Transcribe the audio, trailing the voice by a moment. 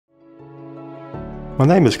My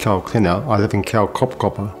name is Karl. I live in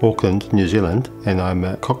Kaupapa, Auckland, New Zealand, and I'm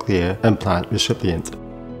a Cochlear Implant recipient.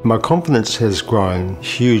 My confidence has grown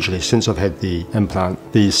hugely since I've had the implant.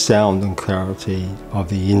 The sound and clarity of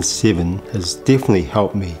the N7 has definitely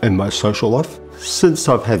helped me in my social life. Since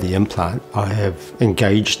I've had the implant, I have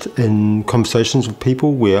engaged in conversations with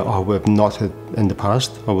people where I would have not had in the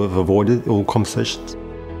past. I would have avoided all conversations.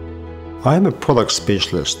 I am a product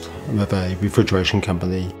specialist with a refrigeration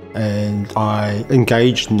company, and I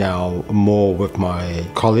engage now more with my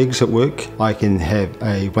colleagues at work. I can have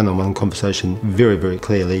a one-on-one conversation very, very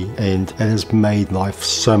clearly, and it has made life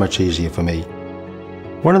so much easier for me.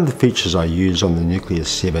 One of the features I use on the Nucleus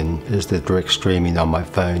 7 is the direct streaming on my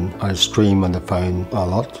phone. I stream on the phone a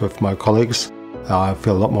lot with my colleagues. I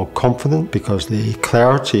feel a lot more confident because the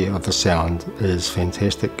clarity of the sound is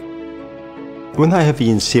fantastic. When I have the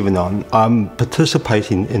N7 on, I'm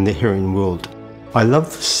participating in the hearing world. I love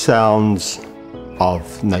the sounds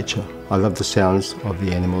of nature. I love the sounds of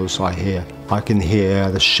the animals I hear. I can hear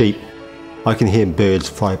the sheep. I can hear birds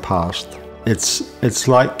fly past. It's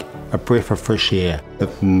like a breath of fresh air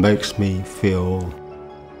that makes me feel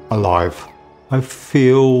alive. I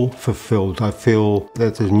feel fulfilled. I feel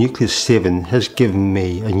that the Nucleus 7 has given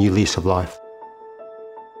me a new lease of life.